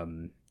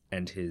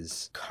and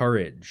his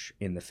courage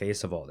in the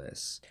face of all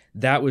this.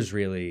 That was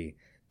really,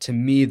 to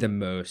me, the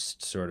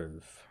most sort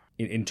of,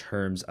 in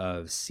terms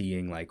of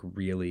seeing like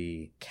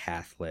really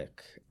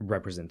Catholic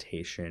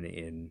representation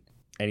in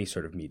any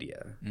sort of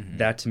media.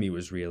 That to me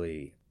was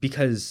really,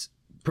 because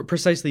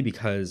precisely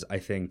because I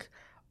think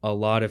a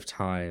lot of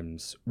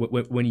times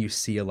when you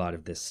see a lot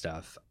of this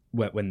stuff,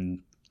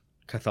 when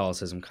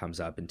Catholicism comes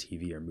up in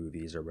TV or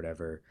movies or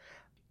whatever,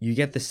 you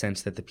get the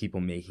sense that the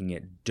people making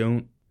it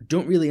don't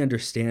really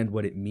understand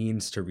what it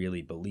means to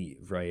really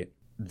believe, right?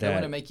 They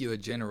want to make you a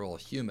general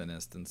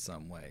humanist in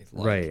some way.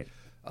 Like, right.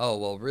 Oh,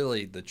 well,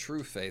 really, the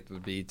true faith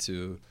would be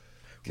to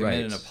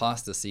commit an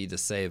apostasy to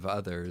save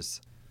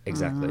others.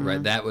 Exactly.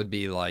 Right. That would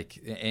be like,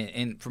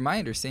 and from my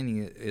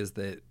understanding is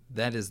that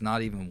is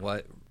not even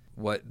what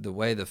the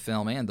way the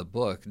film and the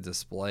book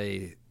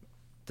display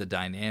the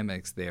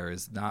dynamics there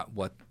is not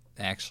what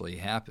actually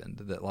happened.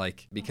 That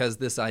like, because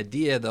this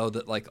idea though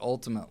that like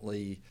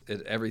ultimately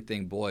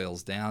everything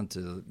boils down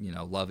to,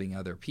 loving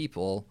other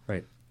people.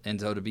 Right. And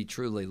so to be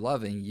truly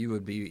loving, you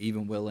would be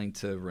even willing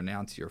to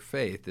renounce your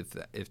faith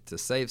if to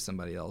save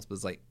somebody else. But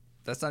it's like,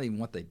 that's not even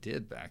what they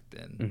did back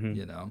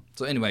then,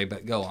 So anyway,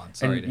 but go on.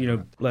 Sorry.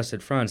 And,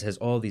 Blessed Franz has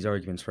all these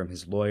arguments from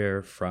his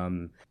lawyer,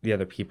 from the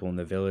other people in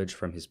the village,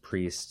 from his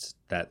priests,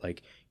 that,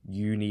 like,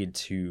 you need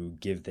to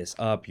give this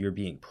up. You're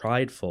being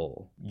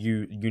prideful.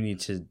 You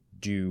need to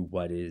do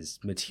what is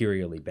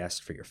materially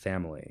best for your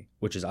family,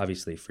 which is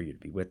obviously for you to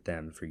be with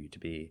them, for you to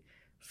be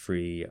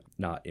free,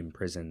 not in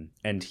prison.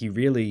 And he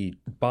really,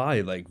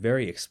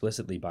 very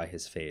explicitly by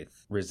his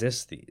faith,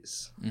 resists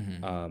these.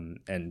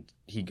 And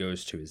he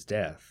goes to his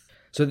death.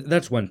 So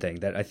that's one thing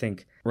that I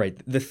think, right,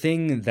 the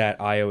thing that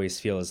I always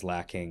feel is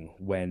lacking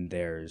when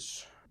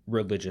there's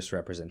religious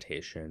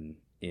representation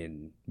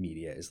in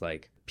media is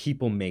like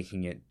people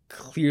making it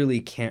clearly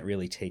can't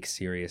really take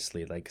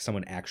seriously, like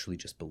someone actually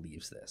just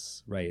believes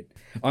this, right?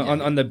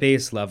 On the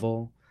base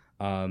level,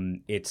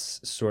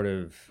 it's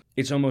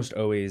almost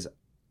always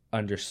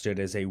understood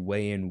as a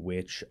way in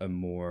which a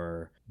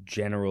more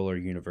general or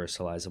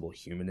universalizable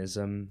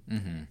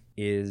humanism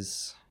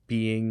is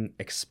being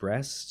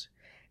expressed,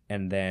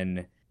 and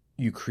then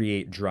you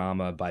create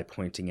drama by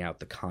pointing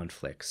out the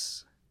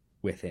conflicts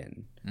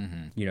within.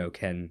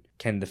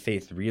 Can the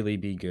faith really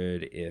be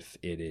good if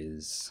it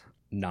is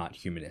not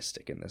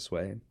humanistic in this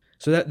way?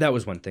 So that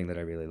was one thing that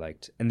I really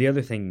liked. And the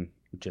other thing,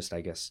 just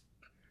I guess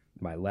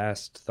my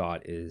last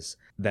thought, is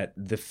that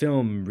the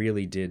film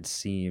really did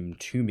seem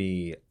to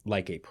me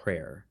like a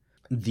prayer.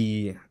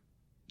 The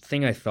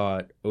thing I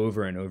thought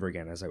over and over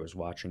again as I was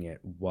watching it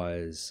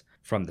was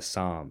from the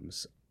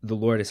Psalms. The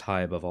Lord is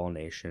high above all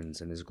nations,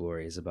 and his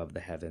glory is above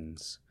the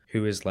heavens.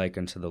 Who is like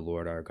unto the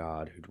Lord our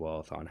God, who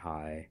dwelleth on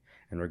high,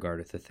 and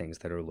regardeth the things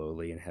that are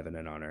lowly in heaven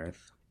and on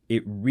earth?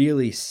 It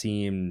really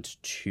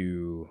seemed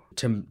to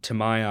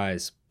my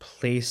eyes,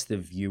 place the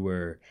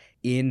viewer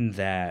in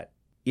that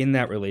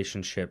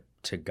relationship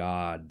to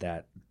God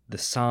that the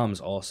Psalms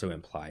also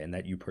imply, and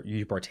that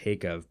you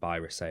partake of by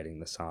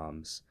reciting the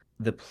Psalms.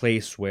 The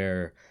place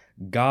where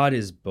God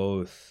is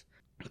both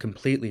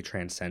completely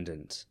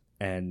transcendent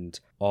and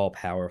all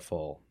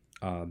powerful.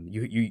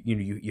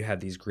 You have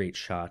these great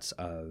shots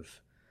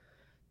of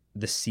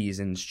the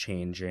seasons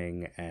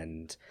changing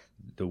and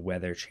the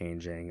weather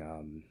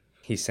changing.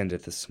 He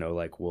sendeth the snow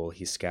like wool,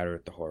 he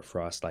scattereth the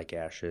hoarfrost like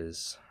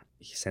ashes.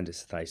 He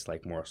sendeth ice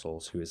like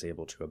morsels, who is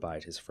able to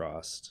abide his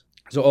frost.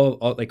 So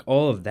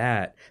all of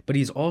that, but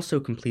he's also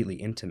completely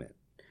intimate.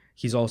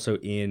 He's also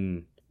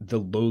in the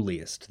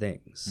lowliest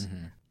things.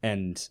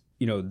 And,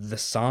 the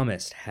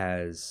psalmist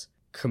has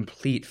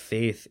complete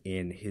faith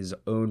in his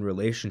own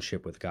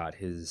relationship with God,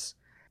 his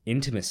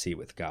intimacy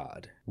with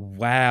God,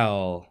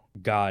 while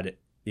God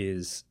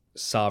is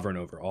sovereign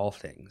over all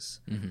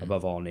things,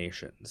 above all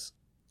nations.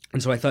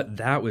 And so I thought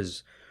that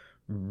was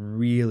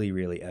really,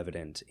 really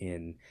evident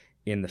in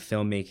the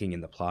filmmaking, in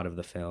the plot of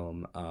the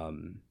film,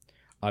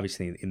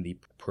 obviously in the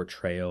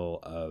portrayal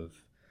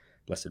of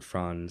Blessed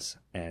Franz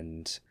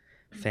and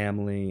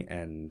family,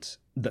 and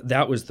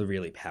that was the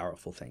really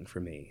powerful thing for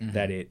me,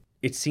 that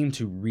it seemed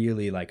to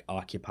really like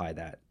occupy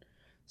that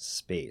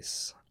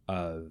space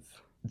of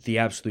the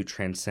absolute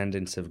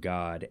transcendence of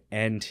God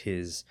and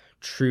his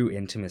true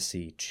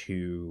intimacy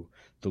to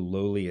the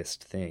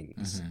lowliest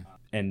things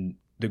and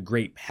the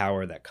great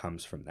power that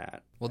comes from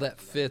that. Well,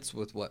 that fits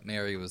with what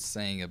Mary was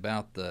saying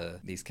about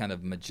these kind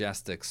of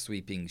majestic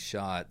sweeping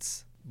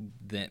shots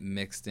that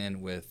mixed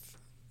in with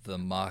the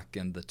muck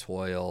and the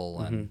toil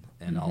and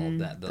all of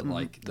that. That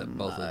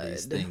both of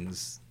these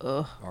things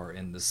are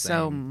in the same.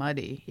 So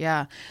muddy,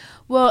 yeah.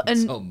 Well, and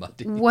so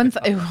muddy. The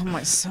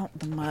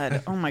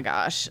mud. Oh my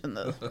gosh, and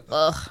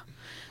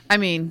I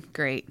mean,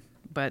 great,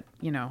 but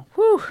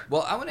whew.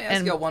 Well, I want to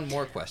ask you one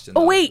more question.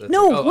 Oh wait, one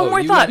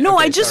more thought.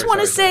 I just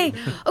want to say,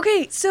 sorry.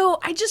 okay, so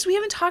we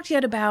haven't talked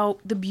yet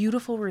about the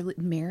beautiful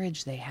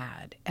marriage they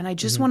had, and I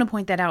just want to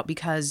point that out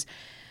because.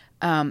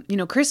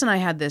 Chris and I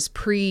had this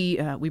we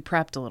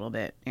prepped a little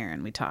bit,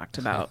 Aaron. We talked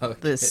about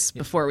this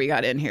before we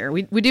got in here.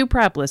 We do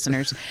prep,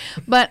 listeners.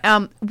 But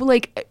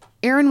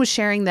Aaron was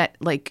sharing that,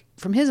 like,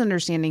 from his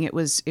understanding, it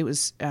was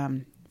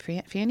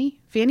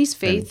Fanny's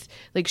faith,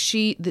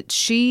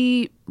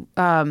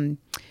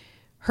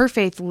 her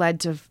faith led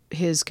to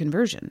his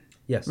conversion.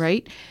 Yes.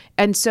 Right?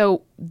 And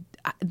so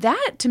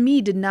that to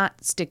me did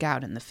not stick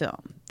out in the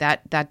film.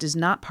 That is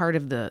not part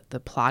of the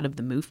plot of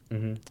the movie.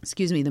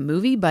 The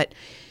movie, but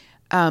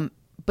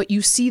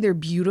you see their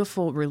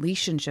beautiful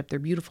relationship, their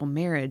beautiful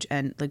marriage,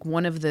 and like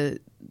one of the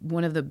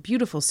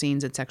beautiful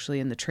scenes that's actually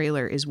in the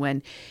trailer is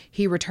when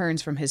he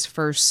returns from his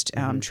first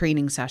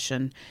training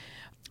session,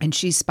 and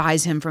she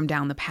spies him from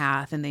down the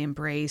path, and they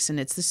embrace, and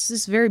it's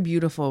this very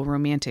beautiful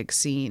romantic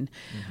scene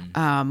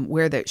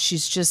where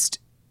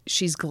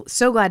she's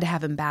so glad to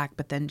have him back,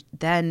 but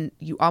then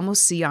you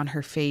almost see on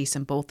her face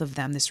and both of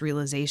them this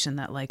realization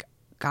that, like,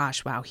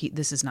 gosh, wow,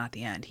 this is not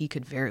the end. He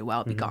could very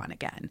well be gone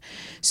again.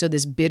 So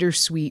this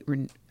bittersweet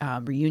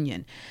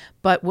reunion.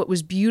 But what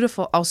was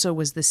beautiful also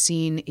was the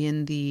scene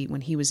when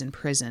he was in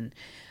prison,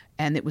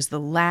 and it was the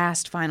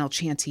last final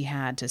chance he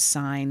had to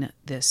sign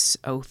this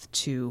oath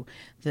to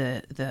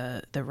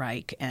the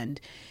Reich. And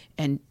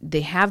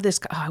they have this.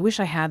 I wish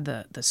I had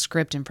the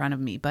script in front of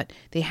me, but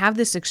they have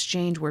this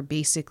exchange where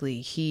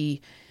basically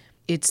she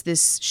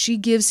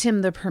gives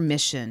him the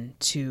permission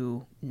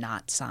to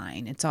not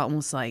sign. It's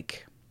almost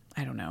like,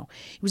 I don't know.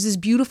 It was this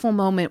beautiful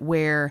moment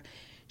where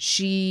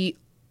she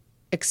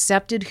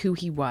accepted who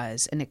he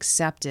was and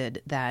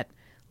accepted that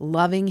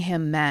loving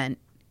him meant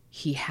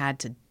he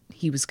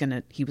was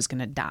gonna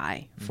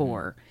die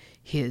for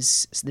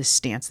this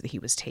stance that he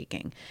was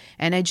taking.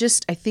 And I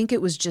think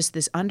it was just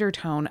this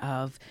undertone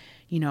of,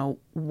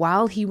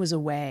 while he was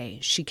away,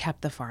 she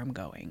kept the farm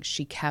going.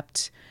 She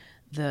kept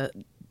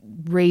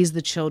raised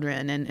the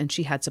children, and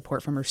she had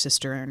support from her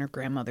sister and her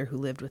grandmother who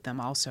lived with them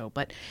also.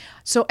 But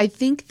so I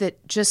think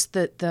that just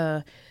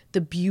the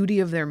beauty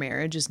of their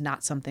marriage is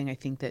not something I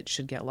think that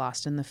should get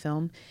lost in the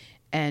film,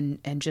 and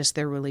just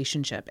their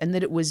relationship, and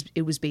that it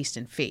was based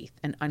in faith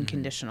and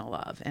unconditional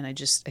love. And I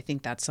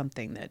think that's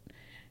something that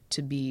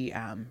to be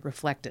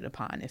reflected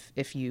upon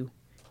if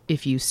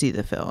you see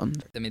the film.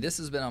 I mean, this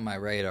has been on my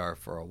radar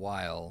for a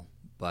while,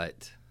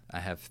 but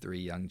I have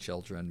 3 young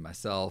children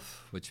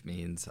myself, which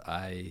means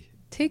I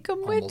take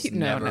them with you.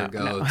 Never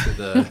go to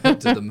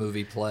the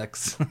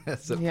movieplex,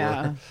 as it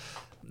were.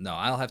 No,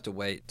 I'll have to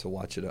wait to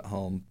watch it at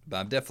home.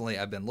 But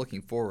I've been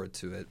looking forward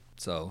to it.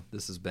 So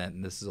this has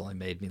only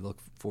made me look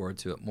forward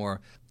to it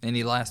more.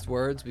 Any last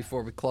words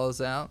before we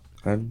close out?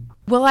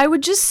 Well, I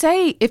would just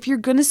say, if you're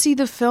going to see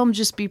the film,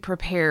 just be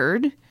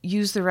prepared.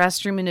 Use the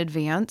restroom in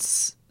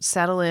advance.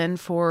 Settle in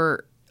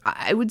for.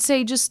 I would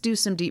say just do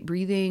some deep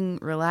breathing,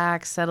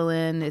 relax, settle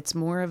in. It's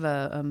more of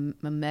a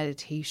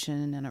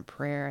meditation and a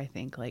prayer, I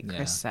think, like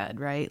Chris said,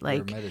 right?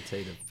 Like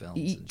meditative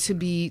films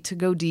to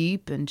go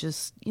deep and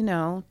just,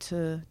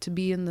 to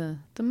be in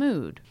the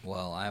mood.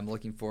 Well, I'm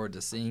looking forward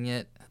to seeing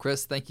it.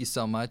 Chris, thank you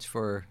so much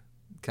for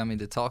coming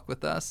to talk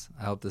with us.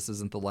 I hope this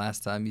isn't the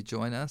last time you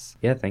join us.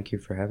 Yeah, thank you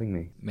for having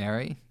me.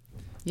 Mary?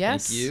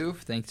 Yes. Thank you.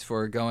 Thanks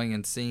for going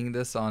and seeing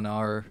this on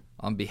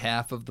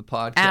behalf of the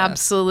podcast.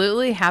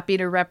 Absolutely. Happy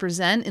to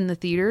represent in the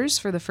theaters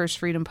for the First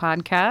Freedom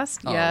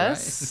Podcast. All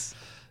yes.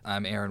 Right.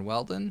 I'm Aaron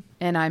Weldon.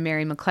 And I'm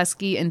Mary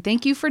McCluskey. And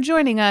thank you for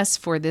joining us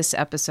for this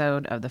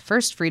episode of the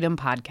First Freedom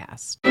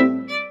Podcast.